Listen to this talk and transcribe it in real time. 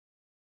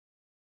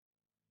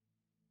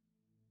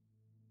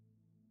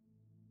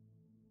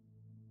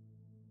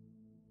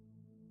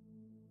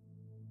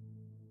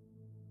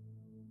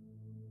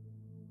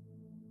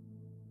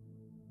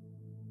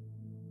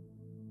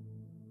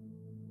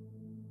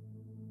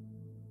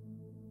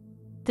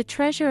The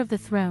Treasure of the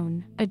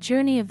Throne, A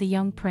Journey of the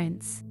Young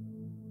Prince.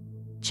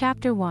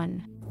 Chapter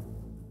 1.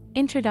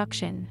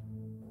 Introduction.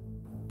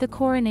 The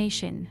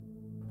Coronation.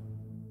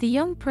 The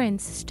young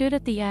prince stood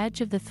at the edge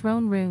of the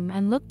throne room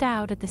and looked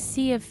out at the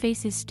sea of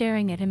faces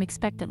staring at him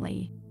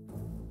expectantly.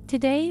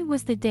 Today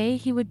was the day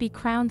he would be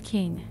crowned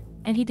king,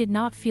 and he did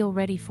not feel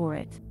ready for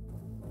it.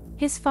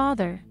 His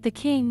father, the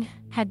king,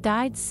 had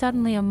died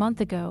suddenly a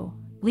month ago,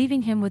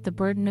 leaving him with the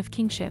burden of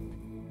kingship.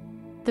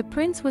 The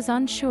prince was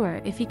unsure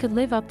if he could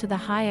live up to the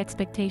high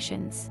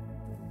expectations.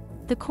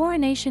 The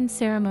coronation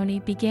ceremony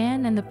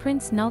began and the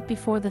prince knelt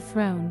before the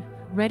throne,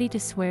 ready to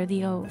swear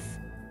the oath.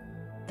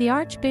 The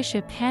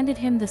archbishop handed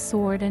him the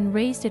sword and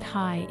raised it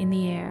high in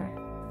the air.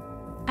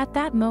 At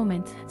that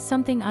moment,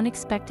 something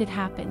unexpected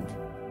happened.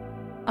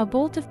 A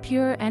bolt of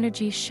pure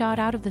energy shot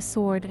out of the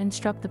sword and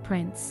struck the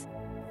prince.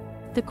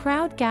 The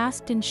crowd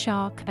gasped in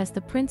shock as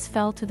the prince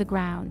fell to the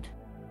ground.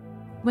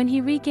 When he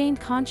regained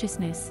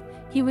consciousness,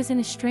 he was in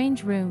a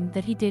strange room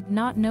that he did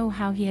not know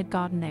how he had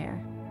gotten there.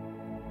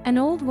 An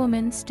old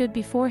woman stood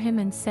before him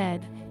and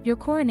said, "Your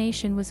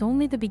coronation was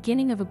only the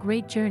beginning of a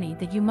great journey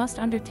that you must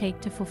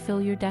undertake to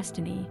fulfill your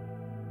destiny.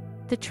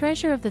 The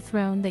treasure of the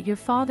throne that your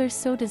father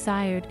so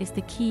desired is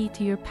the key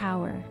to your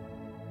power.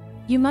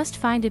 You must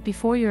find it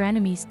before your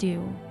enemies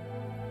do."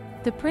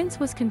 The prince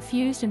was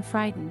confused and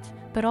frightened,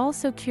 but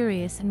also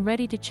curious and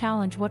ready to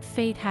challenge what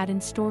fate had in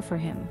store for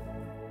him.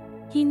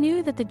 He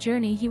knew that the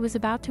journey he was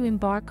about to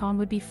embark on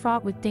would be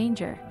fraught with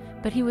danger,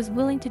 but he was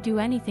willing to do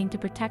anything to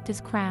protect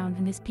his crown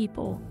and his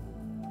people.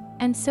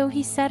 And so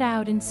he set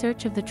out in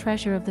search of the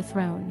treasure of the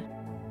throne.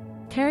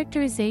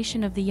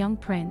 Characterization of the young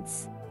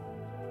prince.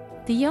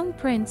 The young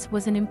prince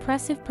was an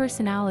impressive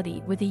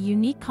personality with a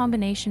unique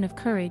combination of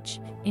courage,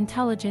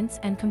 intelligence,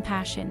 and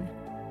compassion.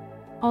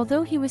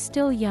 Although he was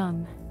still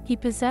young, he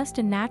possessed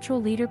a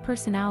natural leader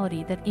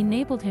personality that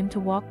enabled him to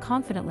walk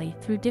confidently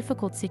through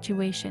difficult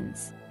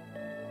situations.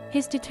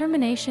 His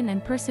determination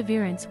and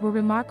perseverance were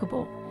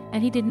remarkable,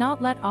 and he did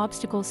not let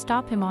obstacles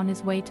stop him on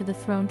his way to the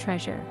throne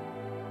treasure.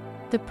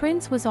 The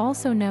prince was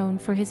also known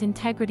for his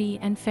integrity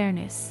and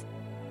fairness.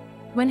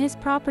 When his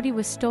property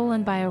was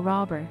stolen by a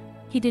robber,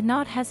 he did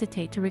not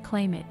hesitate to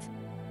reclaim it.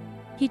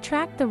 He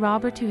tracked the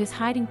robber to his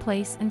hiding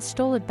place and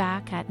stole it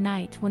back at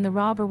night when the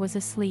robber was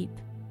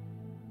asleep.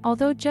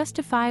 Although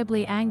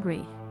justifiably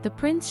angry, the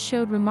prince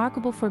showed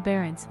remarkable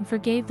forbearance and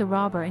forgave the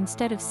robber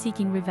instead of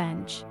seeking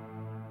revenge.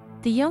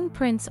 The young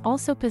prince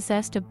also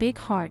possessed a big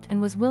heart and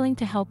was willing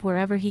to help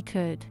wherever he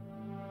could.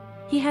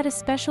 He had a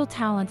special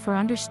talent for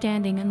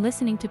understanding and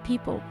listening to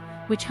people,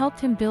 which helped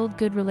him build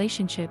good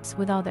relationships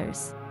with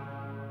others.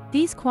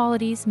 These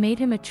qualities made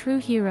him a true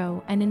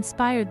hero and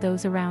inspired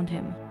those around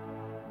him.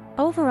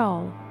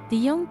 Overall, the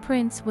young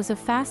prince was a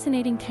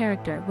fascinating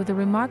character with a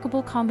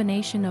remarkable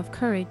combination of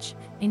courage,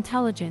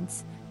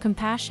 intelligence,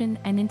 compassion,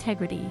 and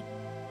integrity.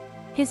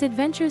 His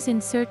adventures in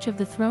search of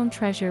the throne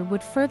treasure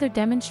would further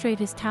demonstrate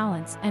his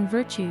talents and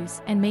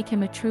virtues and make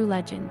him a true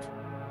legend.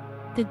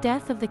 The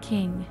death of the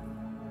king.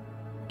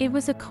 It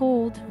was a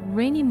cold,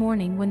 rainy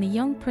morning when the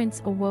young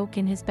prince awoke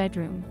in his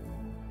bedroom.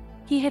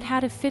 He had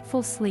had a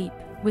fitful sleep,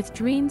 with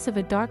dreams of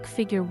a dark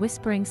figure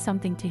whispering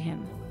something to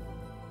him.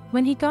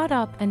 When he got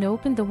up and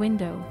opened the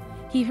window,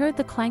 he heard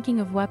the clanking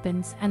of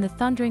weapons and the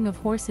thundering of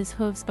horses'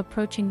 hooves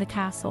approaching the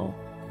castle.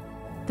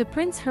 The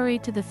prince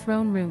hurried to the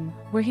throne room,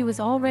 where he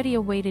was already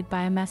awaited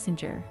by a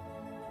messenger.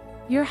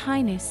 "Your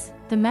Highness,"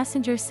 the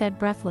messenger said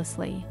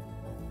breathlessly.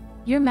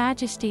 "Your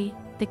Majesty,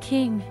 the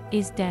king,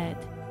 is dead."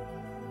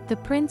 The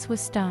prince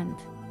was stunned.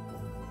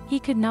 He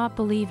could not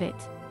believe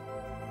it.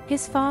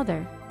 His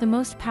father, the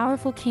most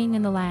powerful king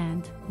in the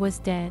land, was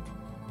dead.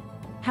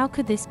 How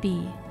could this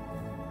be?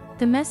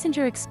 The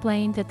messenger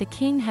explained that the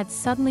king had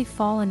suddenly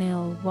fallen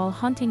ill while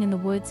hunting in the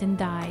woods and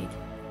died.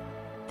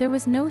 There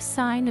was no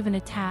sign of an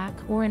attack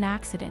or an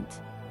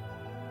accident.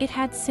 It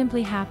had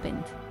simply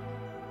happened.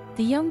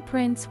 The young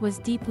prince was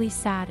deeply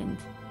saddened.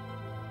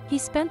 He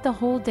spent the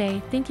whole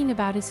day thinking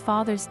about his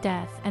father's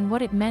death and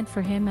what it meant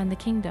for him and the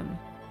kingdom.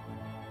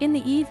 In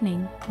the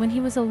evening, when he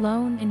was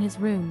alone in his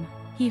room,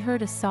 he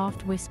heard a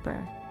soft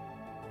whisper.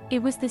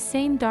 It was the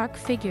same dark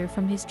figure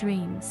from his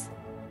dreams.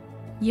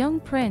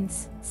 "Young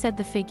prince," said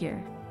the figure,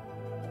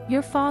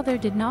 "your father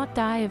did not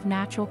die of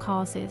natural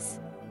causes.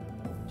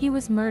 He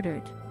was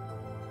murdered.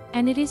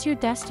 And it is your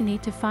destiny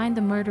to find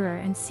the murderer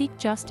and seek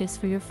justice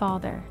for your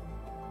father."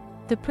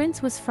 The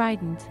prince was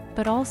frightened,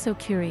 but also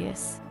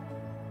curious.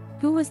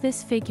 Who was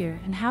this figure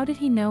and how did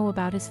he know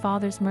about his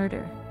father's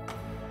murder?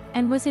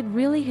 And was it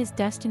really his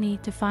destiny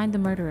to find the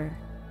murderer?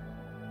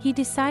 He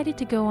decided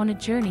to go on a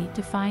journey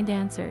to find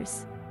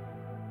answers.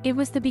 It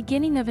was the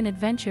beginning of an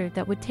adventure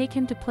that would take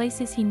him to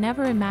places he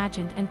never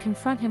imagined and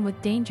confront him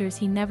with dangers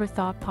he never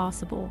thought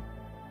possible.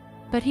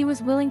 But he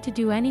was willing to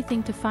do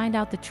anything to find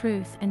out the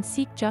truth and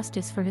seek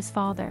justice for his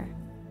father.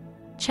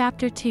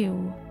 Chapter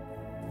 2.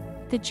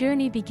 The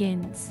journey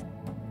begins.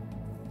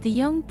 The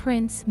young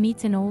prince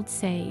meets an old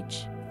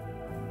sage.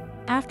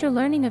 After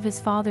learning of his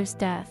father's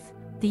death,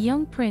 the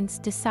young prince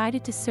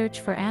decided to search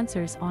for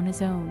answers on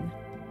his own.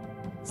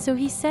 So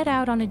he set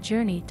out on a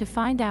journey to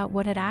find out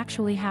what had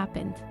actually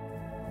happened.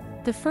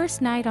 The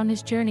first night on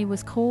his journey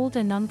was cold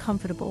and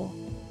uncomfortable.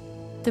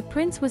 The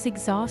prince was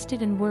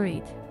exhausted and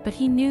worried, but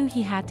he knew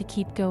he had to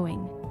keep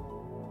going.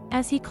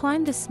 As he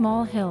climbed a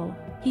small hill,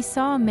 he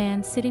saw a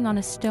man sitting on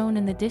a stone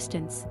in the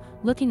distance,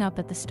 looking up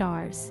at the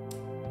stars.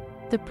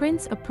 The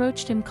prince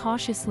approached him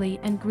cautiously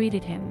and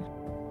greeted him.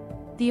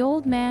 The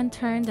old man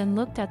turned and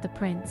looked at the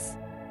prince.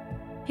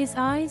 His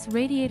eyes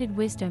radiated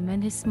wisdom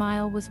and his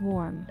smile was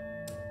warm.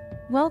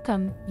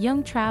 "Welcome,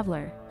 young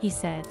traveler," he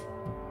said.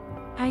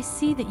 "I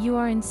see that you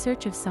are in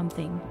search of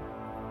something.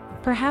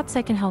 Perhaps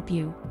I can help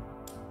you."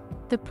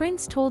 The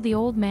prince told the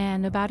old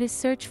man about his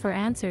search for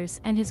answers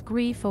and his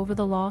grief over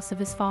the loss of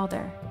his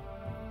father.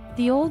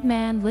 The old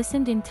man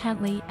listened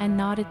intently and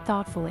nodded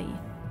thoughtfully.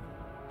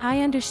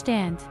 "I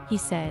understand," he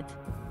said.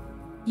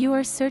 "You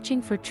are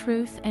searching for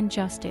truth and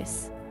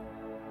justice.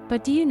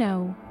 But do you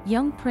know,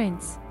 young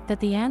prince, that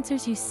the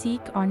answers you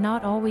seek are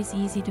not always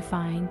easy to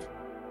find?"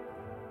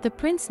 The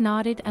prince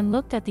nodded and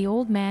looked at the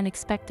old man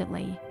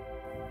expectantly.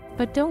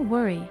 "But don't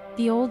worry,"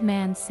 the old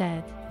man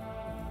said.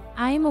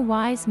 "I am a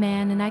wise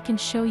man and I can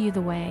show you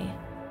the way.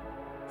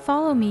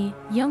 Follow me,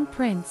 young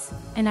prince,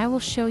 and I will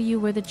show you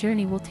where the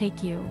journey will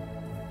take you."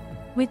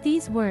 With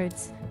these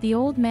words, the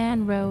old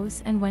man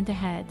rose and went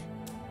ahead.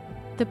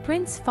 The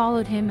prince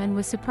followed him and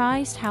was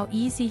surprised how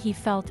easy he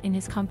felt in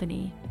his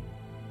company.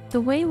 The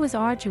way was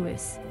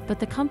arduous, but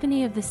the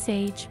company of the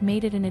sage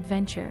made it an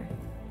adventure.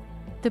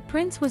 The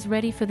prince was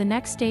ready for the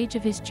next stage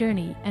of his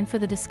journey and for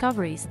the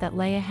discoveries that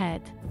lay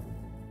ahead.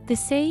 The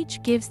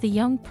sage gives the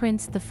young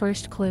prince the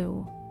first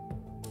clue.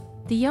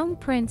 The young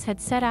prince had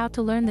set out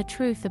to learn the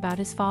truth about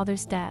his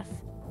father's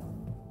death.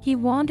 He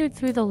wandered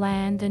through the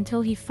land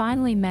until he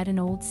finally met an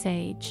old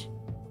sage.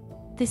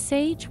 The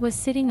sage was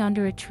sitting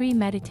under a tree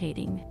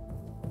meditating.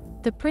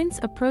 The prince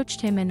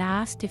approached him and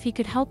asked if he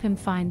could help him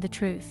find the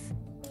truth.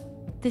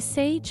 The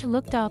sage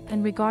looked up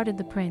and regarded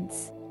the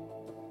prince.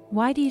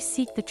 "Why do you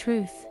seek the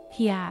truth?"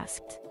 he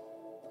asked.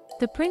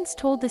 The prince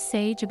told the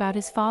sage about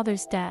his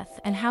father's death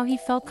and how he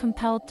felt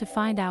compelled to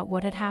find out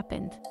what had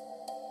happened.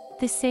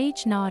 The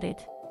sage nodded.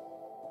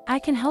 "I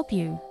can help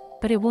you,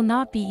 but it will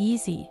not be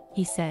easy,"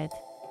 he said.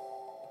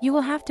 "You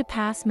will have to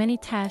pass many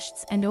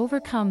tests and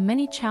overcome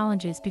many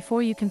challenges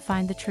before you can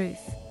find the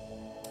truth."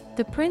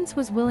 The prince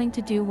was willing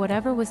to do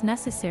whatever was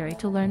necessary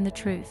to learn the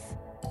truth.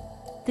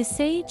 The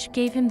sage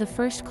gave him the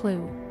first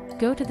clue: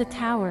 go to the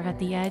tower at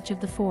the edge of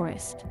the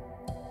forest.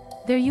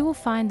 There you will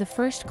find the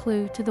first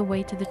clue to the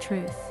way to the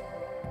truth.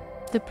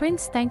 The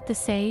prince thanked the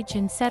sage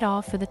and set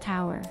off for the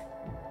tower.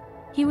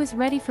 He was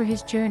ready for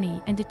his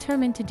journey and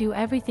determined to do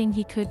everything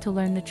he could to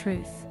learn the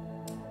truth.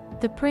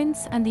 The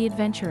prince and the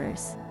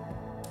adventurers.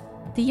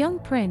 The young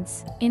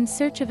prince, in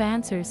search of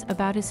answers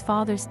about his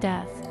father's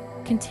death,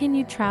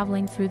 continued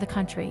traveling through the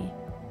country.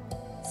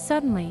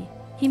 Suddenly,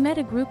 he met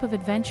a group of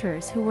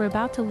adventurers who were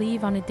about to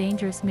leave on a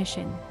dangerous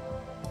mission.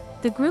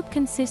 The group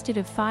consisted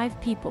of 5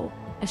 people: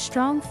 a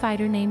strong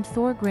fighter named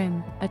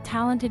Thorgrim, a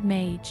talented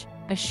mage,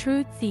 a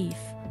shrewd thief,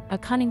 a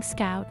cunning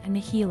scout, and a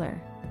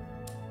healer.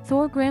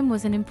 Thorgrim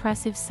was an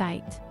impressive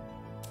sight.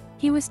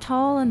 He was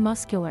tall and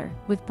muscular,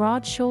 with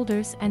broad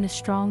shoulders and a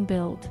strong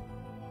build.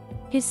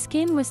 His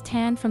skin was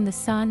tanned from the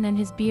sun and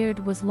his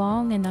beard was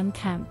long and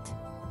unkempt.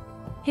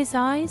 His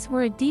eyes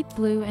were a deep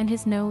blue and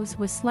his nose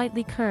was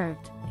slightly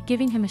curved,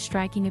 giving him a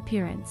striking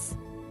appearance.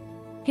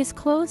 His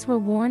clothes were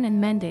worn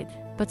and mended,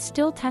 but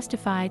still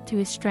testified to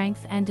his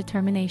strength and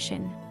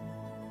determination.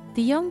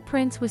 The young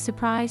prince was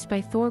surprised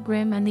by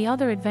Thorgrim and the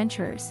other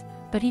adventurers,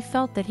 but he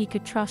felt that he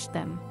could trust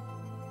them.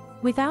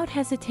 Without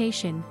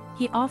hesitation,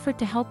 he offered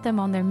to help them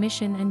on their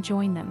mission and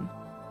join them.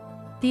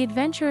 The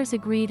adventurers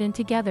agreed and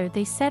together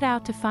they set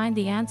out to find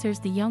the answers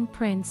the young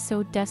prince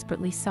so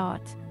desperately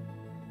sought.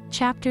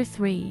 Chapter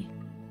 3.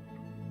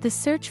 The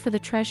Search for the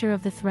Treasure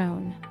of the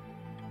Throne.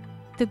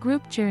 The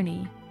Group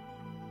Journey.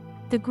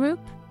 The group,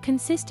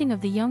 consisting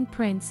of the young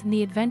prince and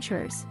the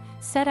adventurers,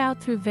 set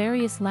out through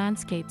various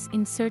landscapes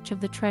in search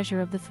of the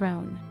treasure of the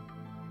throne.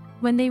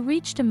 When they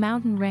reached a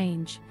mountain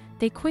range,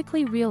 they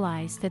quickly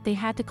realized that they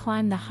had to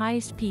climb the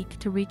highest peak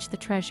to reach the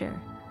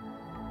treasure.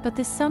 But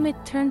the summit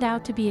turned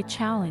out to be a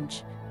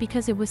challenge,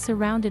 because it was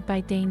surrounded by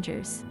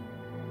dangers.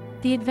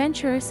 The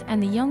adventurers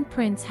and the young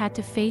prince had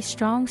to face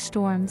strong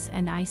storms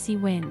and icy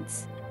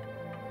winds.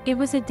 It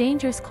was a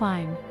dangerous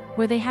climb,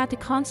 where they had to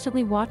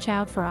constantly watch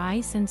out for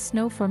ice and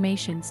snow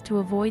formations to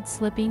avoid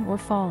slipping or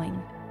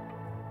falling.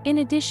 In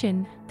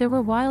addition, there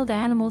were wild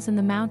animals in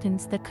the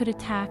mountains that could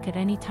attack at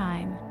any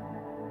time.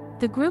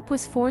 The group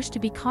was forced to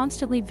be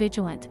constantly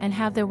vigilant and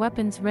have their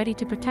weapons ready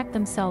to protect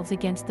themselves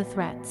against the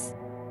threats.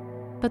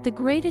 But the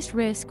greatest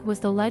risk was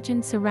the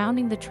legend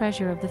surrounding the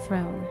treasure of the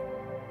throne.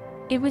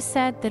 It was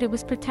said that it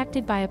was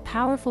protected by a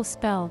powerful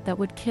spell that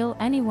would kill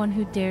anyone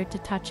who dared to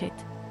touch it.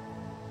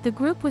 The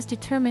group was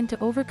determined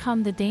to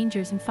overcome the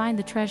dangers and find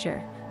the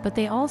treasure, but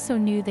they also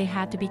knew they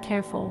had to be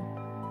careful.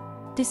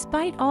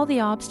 Despite all the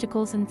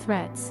obstacles and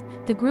threats,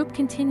 the group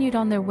continued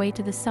on their way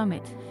to the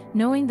summit,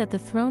 knowing that the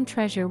throne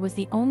treasure was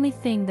the only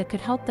thing that could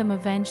help them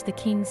avenge the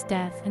king's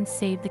death and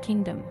save the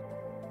kingdom.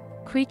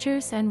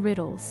 creatures and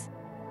riddles.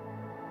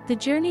 The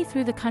journey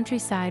through the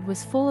countryside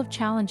was full of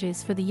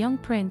challenges for the young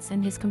prince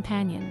and his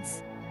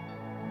companions.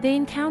 They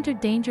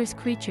encountered dangerous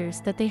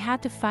creatures that they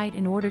had to fight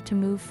in order to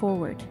move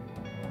forward.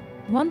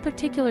 One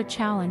particular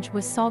challenge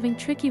was solving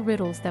tricky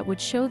riddles that would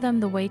show them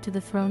the way to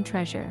the throne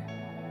treasure.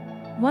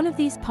 One of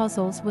these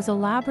puzzles was a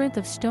labyrinth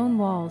of stone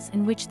walls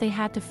in which they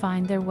had to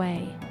find their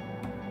way.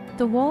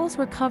 The walls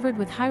were covered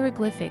with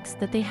hieroglyphics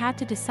that they had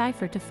to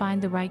decipher to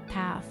find the right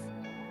path.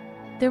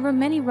 There were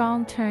many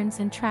wrong turns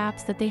and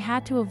traps that they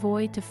had to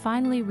avoid to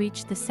finally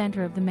reach the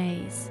center of the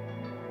maze.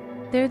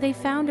 There they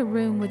found a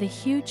room with a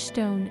huge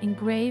stone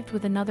engraved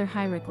with another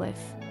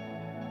hieroglyph.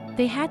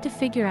 They had to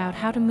figure out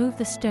how to move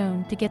the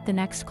stone to get the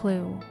next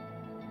clue.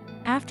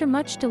 After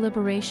much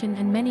deliberation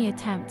and many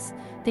attempts,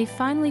 they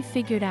finally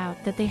figured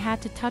out that they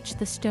had to touch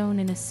the stone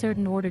in a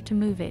certain order to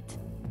move it.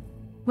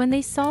 When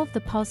they solved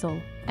the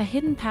puzzle, a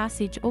hidden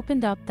passage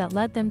opened up that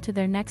led them to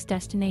their next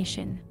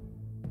destination.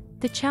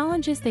 The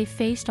challenges they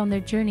faced on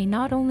their journey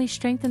not only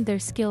strengthened their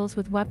skills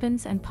with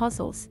weapons and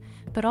puzzles,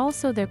 but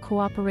also their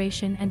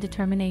cooperation and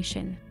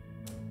determination.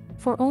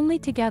 For only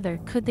together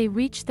could they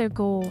reach their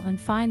goal and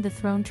find the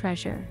throne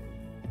treasure.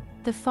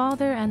 The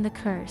Father and the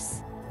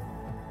Curse.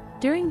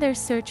 During their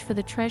search for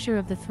the treasure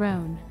of the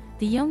throne,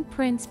 the young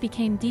prince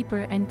became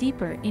deeper and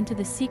deeper into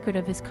the secret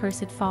of his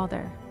cursed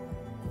father.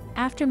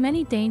 After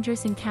many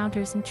dangerous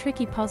encounters and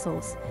tricky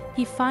puzzles,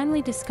 he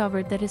finally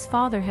discovered that his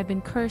father had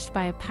been cursed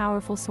by a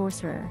powerful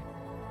sorcerer.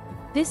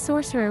 This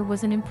sorcerer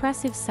was an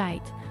impressive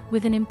sight,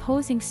 with an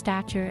imposing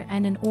stature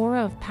and an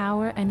aura of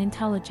power and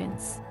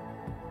intelligence.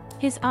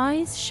 His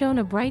eyes shone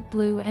a bright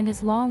blue and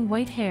his long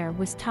white hair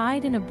was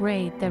tied in a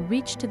braid that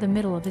reached to the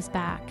middle of his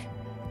back.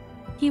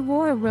 He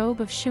wore a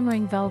robe of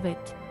shimmering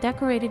velvet,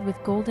 decorated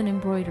with golden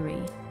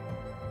embroidery.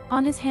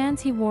 On his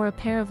hands he wore a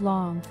pair of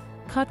long,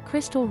 cut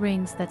crystal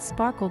rings that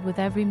sparkled with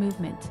every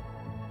movement.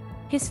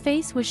 His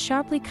face was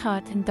sharply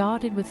cut and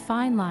dotted with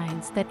fine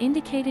lines that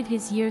indicated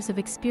his years of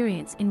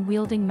experience in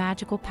wielding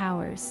magical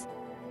powers.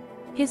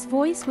 His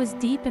voice was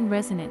deep and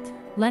resonant,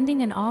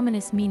 lending an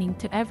ominous meaning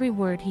to every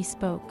word he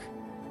spoke.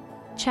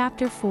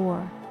 Chapter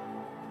 4.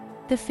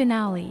 The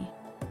Finale.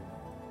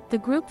 The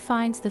group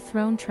finds the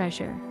throne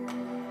treasure.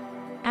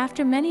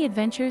 After many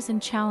adventures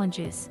and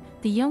challenges,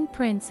 the young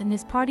prince and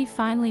his party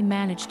finally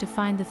managed to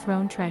find the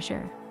throne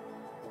treasure.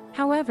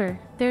 However,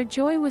 their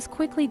joy was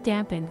quickly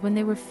dampened when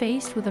they were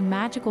faced with a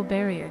magical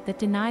barrier that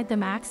denied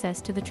them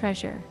access to the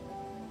treasure.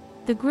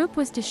 The group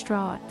was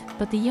distraught,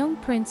 but the young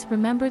prince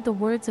remembered the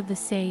words of the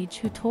sage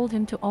who told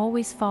him to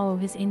always follow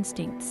his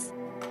instincts.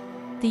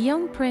 The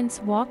young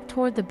prince walked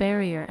toward the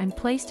barrier and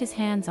placed his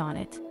hands on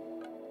it.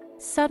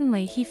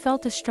 Suddenly he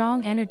felt a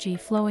strong energy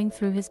flowing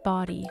through his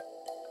body.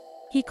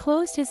 He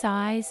closed his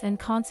eyes and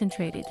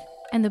concentrated,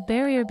 and the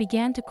barrier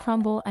began to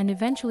crumble and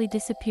eventually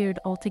disappeared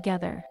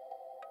altogether.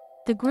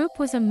 The group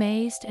was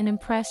amazed and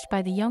impressed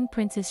by the young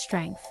prince's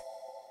strength.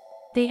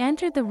 They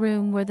entered the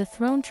room where the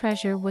throne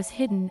treasure was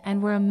hidden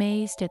and were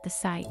amazed at the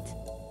sight.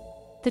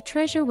 The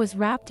treasure was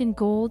wrapped in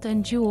gold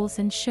and jewels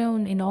and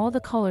shone in all the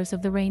colors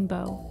of the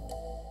rainbow.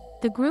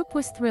 The group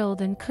was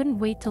thrilled and couldn't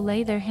wait to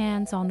lay their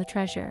hands on the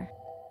treasure.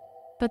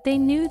 But they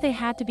knew they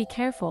had to be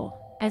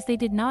careful, as they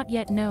did not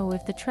yet know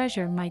if the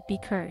treasure might be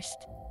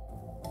cursed.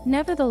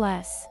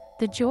 Nevertheless,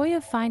 the joy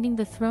of finding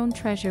the throne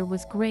treasure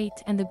was great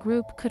and the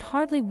group could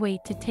hardly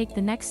wait to take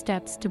the next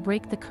steps to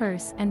break the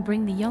curse and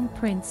bring the young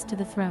prince to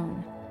the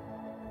throne.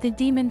 The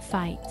Demon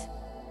Fight.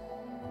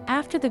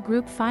 After the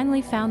group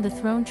finally found the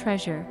throne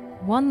treasure,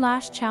 one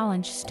last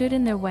challenge stood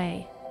in their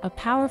way, a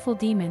powerful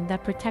demon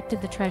that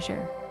protected the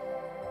treasure.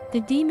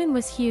 The demon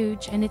was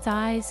huge and its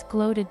eyes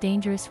glowed a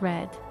dangerous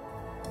red.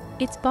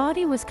 Its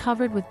body was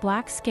covered with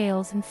black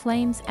scales and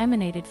flames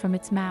emanated from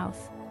its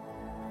mouth.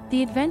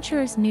 The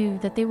adventurers knew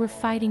that they were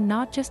fighting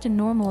not just a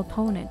normal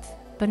opponent,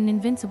 but an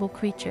invincible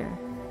creature.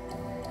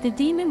 The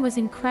demon was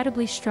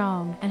incredibly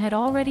strong and had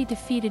already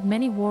defeated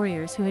many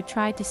warriors who had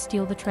tried to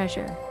steal the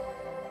treasure.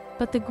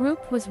 But the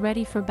group was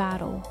ready for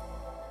battle.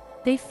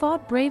 They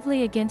fought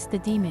bravely against the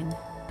demon,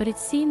 but it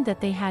seemed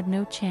that they had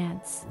no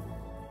chance.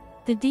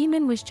 The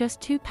demon was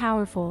just too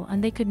powerful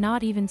and they could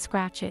not even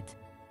scratch it.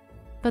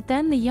 But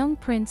then the young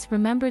prince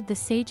remembered the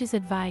sage's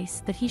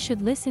advice that he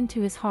should listen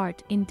to his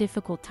heart in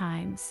difficult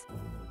times.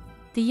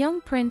 The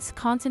young prince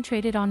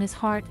concentrated on his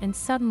heart and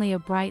suddenly a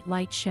bright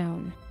light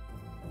shone.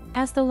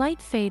 As the light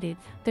faded,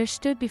 there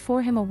stood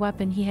before him a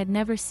weapon he had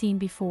never seen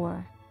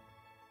before.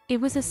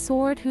 It was a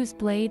sword whose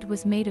blade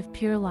was made of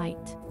pure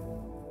light.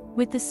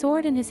 With the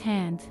sword in his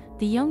hand,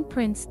 the young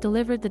prince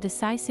delivered the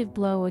decisive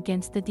blow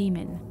against the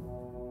demon.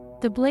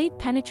 The blade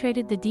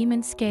penetrated the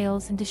demon's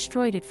scales and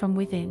destroyed it from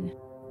within.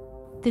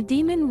 The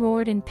demon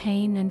roared in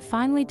pain and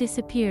finally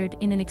disappeared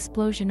in an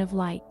explosion of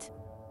light.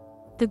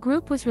 The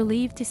group was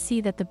relieved to see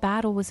that the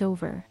battle was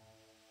over.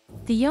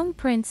 The young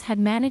prince had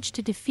managed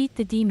to defeat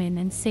the demon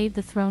and save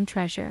the throne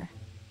treasure.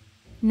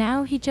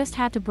 Now he just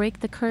had to break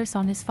the curse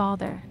on his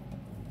father.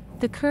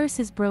 The curse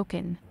is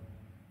broken.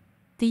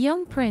 The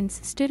young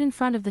prince stood in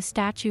front of the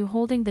statue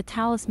holding the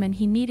talisman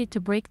he needed to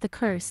break the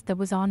curse that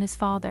was on his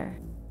father.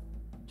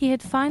 He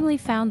had finally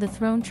found the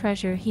throne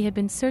treasure he had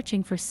been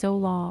searching for so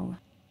long.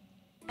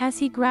 As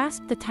he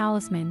grasped the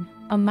talisman,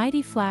 a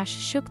mighty flash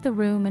shook the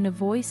room and a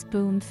voice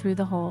boomed through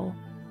the hall.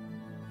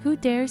 "Who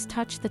dares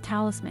touch the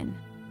talisman?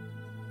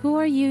 Who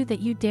are you that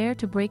you dare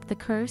to break the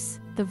curse?"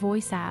 the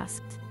voice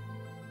asked.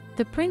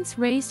 The prince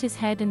raised his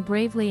head and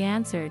bravely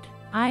answered,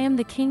 "I am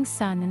the king's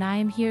son and I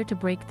am here to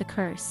break the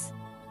curse."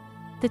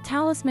 The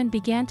talisman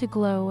began to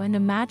glow and a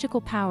magical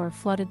power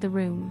flooded the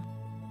room.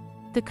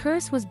 The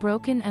curse was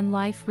broken and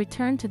life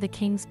returned to the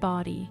king's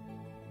body.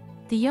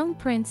 The young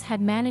prince had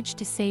managed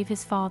to save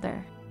his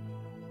father.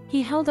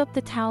 He held up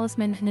the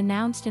talisman and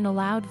announced in a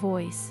loud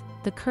voice,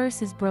 "The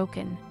curse is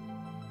broken.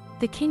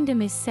 The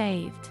kingdom is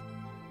saved."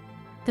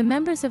 The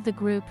members of the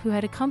group who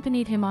had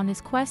accompanied him on his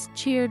quest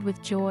cheered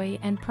with joy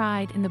and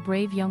pride in the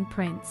brave young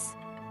prince.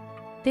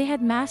 They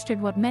had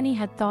mastered what many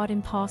had thought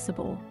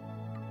impossible.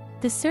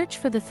 The search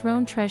for the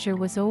throne treasure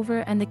was over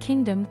and the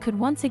kingdom could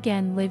once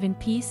again live in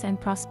peace and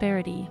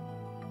prosperity.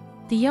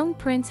 The young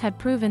prince had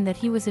proven that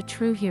he was a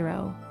true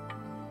hero.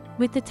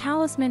 With the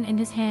talisman in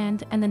his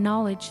hand and the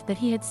knowledge that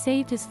he had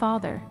saved his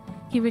father,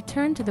 he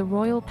returned to the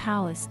royal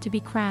palace to be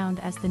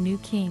crowned as the new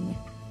king.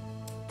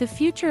 The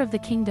future of the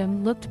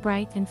kingdom looked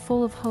bright and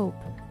full of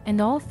hope, and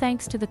all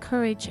thanks to the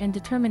courage and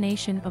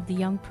determination of the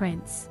young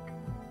prince.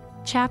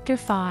 Chapter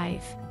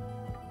 5.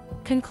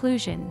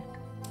 Conclusion.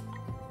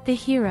 The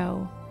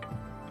hero.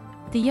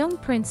 The young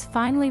prince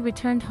finally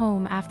returned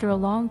home after a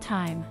long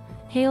time,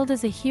 hailed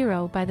as a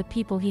hero by the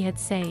people he had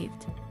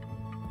saved.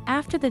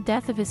 After the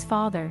death of his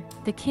father,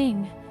 the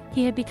king,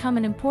 he had become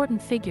an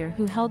important figure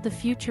who held the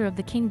future of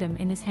the kingdom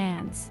in his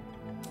hands.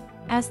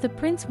 As the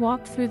prince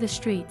walked through the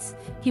streets,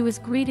 he was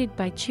greeted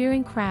by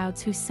cheering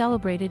crowds who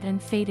celebrated and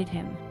feted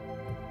him.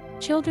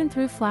 Children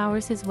threw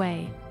flowers his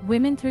way,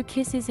 women threw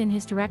kisses in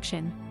his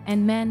direction,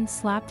 and men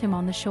slapped him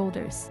on the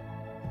shoulders.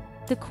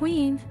 The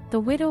queen, the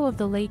widow of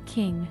the late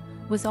king,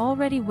 was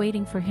already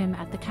waiting for him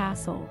at the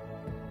castle.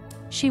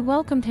 She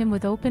welcomed him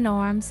with open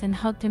arms and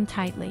hugged him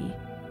tightly.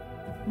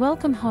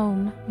 "Welcome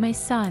home, my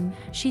son,"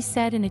 she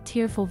said in a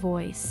tearful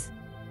voice.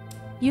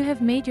 "You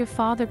have made your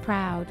father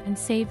proud and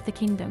saved the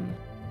kingdom.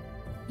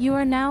 You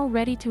are now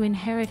ready to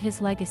inherit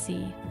his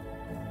legacy."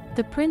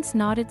 The prince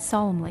nodded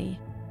solemnly.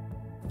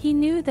 He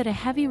knew that a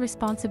heavy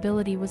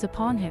responsibility was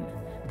upon him,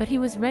 but he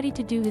was ready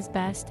to do his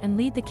best and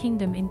lead the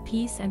kingdom in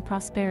peace and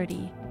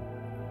prosperity.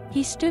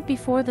 He stood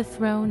before the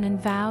throne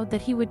and vowed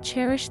that he would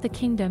cherish the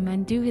kingdom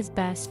and do his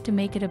best to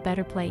make it a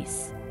better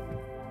place.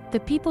 The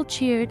people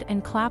cheered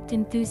and clapped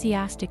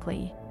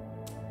enthusiastically.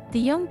 The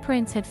young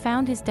prince had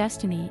found his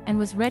destiny and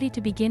was ready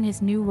to begin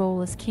his new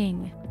role as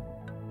king.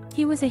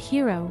 He was a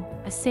hero,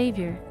 a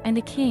savior, and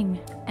a king,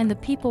 and the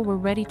people were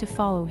ready to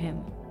follow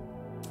him.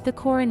 The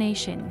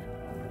coronation.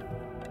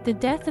 The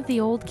death of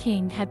the old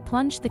king had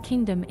plunged the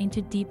kingdom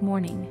into deep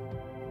mourning.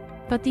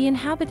 But the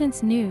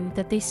inhabitants knew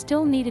that they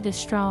still needed a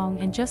strong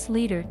and just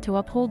leader to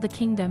uphold the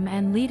kingdom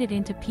and lead it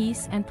into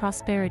peace and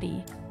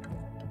prosperity.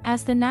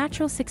 As the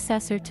natural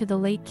successor to the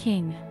late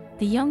king,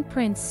 the young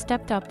prince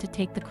stepped up to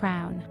take the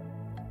crown.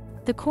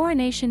 The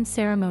coronation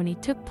ceremony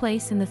took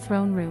place in the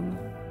throne room.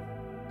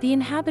 The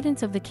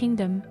inhabitants of the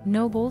kingdom,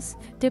 nobles,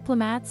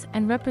 diplomats,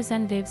 and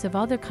representatives of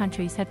other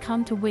countries had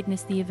come to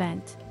witness the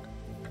event.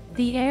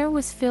 The air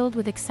was filled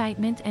with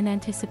excitement and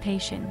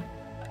anticipation.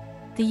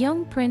 The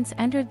young prince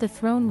entered the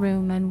throne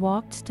room and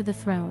walked to the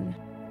throne.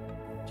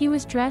 He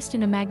was dressed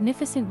in a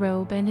magnificent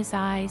robe and his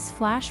eyes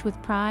flashed with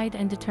pride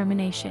and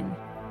determination.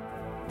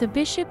 The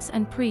bishops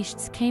and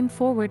priests came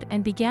forward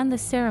and began the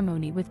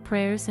ceremony with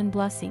prayers and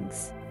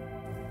blessings.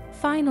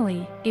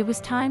 Finally, it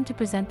was time to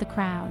present the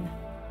crown.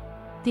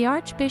 The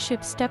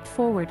archbishop stepped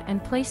forward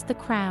and placed the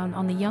crown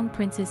on the young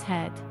prince's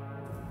head.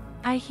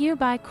 "I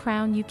hereby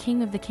crown you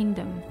king of the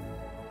kingdom.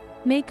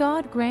 May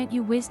God grant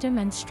you wisdom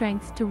and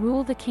strength to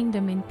rule the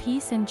kingdom in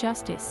peace and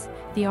justice,"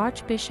 the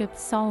archbishop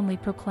solemnly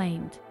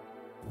proclaimed.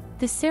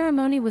 The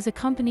ceremony was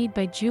accompanied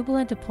by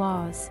jubilant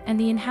applause, and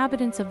the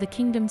inhabitants of the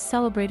kingdom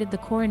celebrated the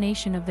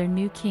coronation of their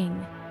new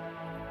king.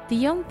 The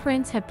young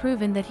prince had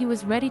proven that he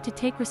was ready to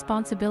take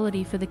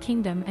responsibility for the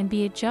kingdom and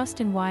be a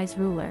just and wise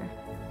ruler.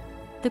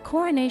 The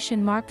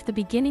coronation marked the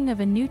beginning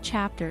of a new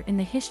chapter in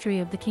the history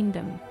of the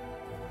kingdom.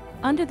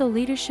 Under the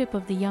leadership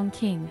of the young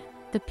king,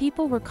 the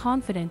people were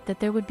confident that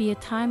there would be a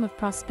time of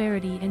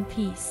prosperity and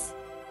peace.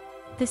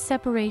 The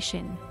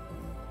separation.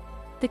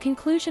 The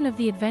conclusion of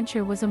the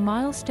adventure was a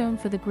milestone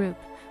for the group,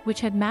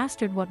 which had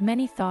mastered what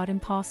many thought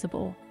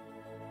impossible.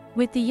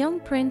 With the young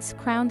prince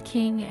crowned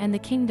king and the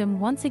kingdom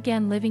once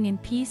again living in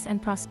peace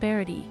and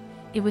prosperity,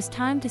 it was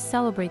time to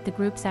celebrate the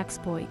group's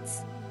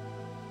exploits.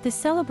 The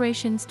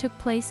celebrations took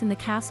place in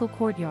the castle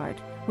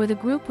courtyard, where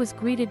the group was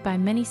greeted by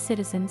many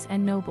citizens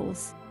and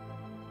nobles.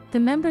 The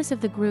members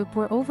of the group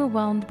were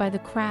overwhelmed by the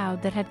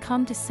crowd that had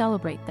come to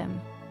celebrate them.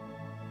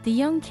 The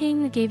young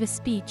king gave a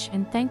speech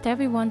and thanked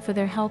everyone for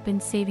their help in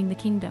saving the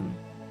kingdom.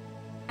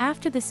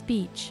 After the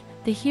speech,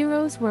 the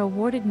heroes were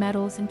awarded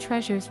medals and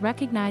treasures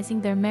recognizing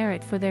their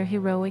merit for their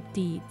heroic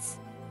deeds.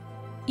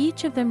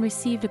 Each of them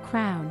received a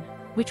crown,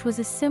 which was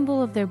a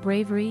symbol of their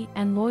bravery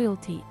and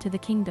loyalty to the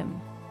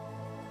kingdom.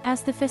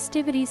 As the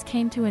festivities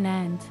came to an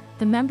end,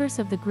 the members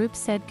of the group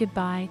said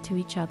goodbye to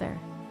each other.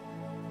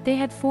 They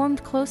had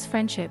formed close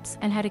friendships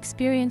and had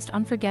experienced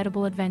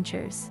unforgettable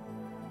adventures.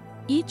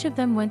 Each of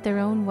them went their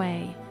own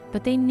way,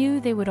 but they knew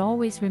they would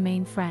always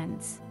remain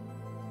friends.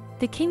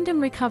 The kingdom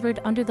recovered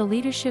under the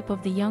leadership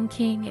of the young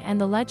king, and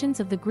the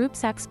legends of the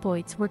group's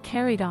exploits were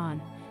carried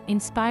on,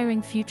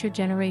 inspiring future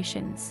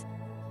generations.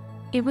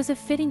 It was a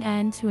fitting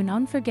end to an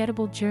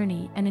unforgettable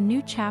journey and a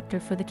new chapter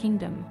for the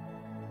kingdom.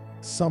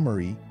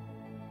 Summary.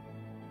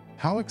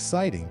 How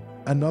exciting!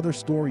 Another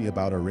story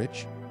about a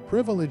rich,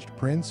 privileged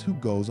prince who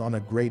goes on a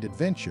great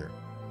adventure,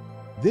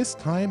 this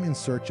time in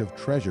search of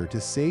treasure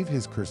to save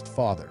his cursed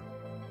father.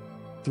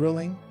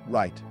 Thrilling,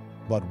 right?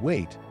 But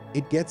wait,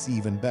 it gets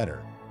even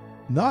better.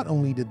 Not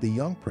only did the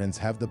young prince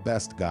have the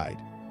best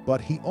guide, but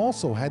he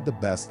also had the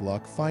best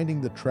luck finding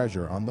the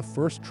treasure on the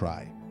first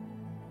try.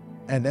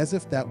 And as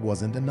if that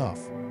wasn't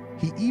enough,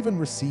 he even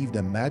received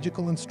a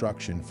magical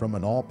instruction from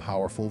an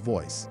all-powerful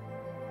voice.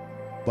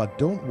 But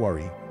don't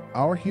worry,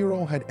 our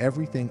hero had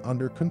everything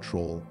under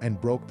control and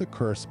broke the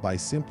curse by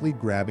simply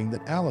grabbing the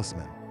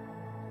talisman.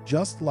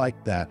 Just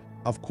like that,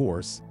 of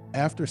course,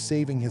 after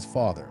saving his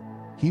father,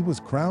 he was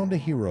crowned a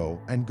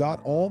hero and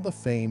got all the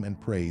fame and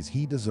praise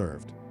he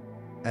deserved.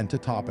 And to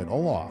top it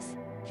all off,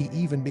 he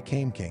even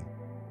became king.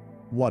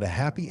 What a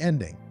happy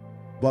ending!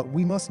 But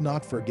we must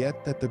not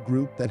forget that the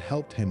group that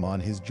helped him on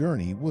his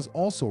journey was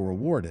also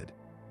rewarded.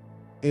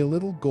 A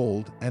little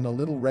gold and a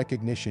little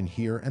recognition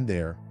here and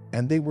there,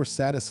 and they were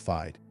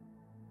satisfied.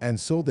 And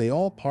so they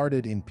all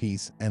parted in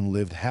peace and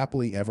lived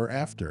happily ever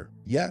after.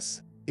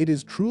 Yes, it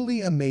is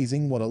truly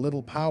amazing what a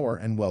little power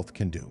and wealth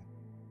can do.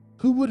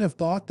 Who would have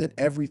thought that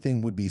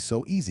everything would be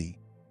so easy?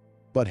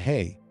 But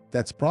hey,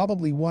 that's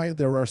probably why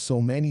there are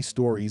so many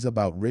stories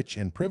about rich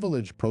and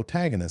privileged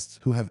protagonists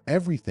who have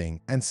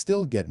everything and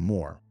still get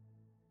more.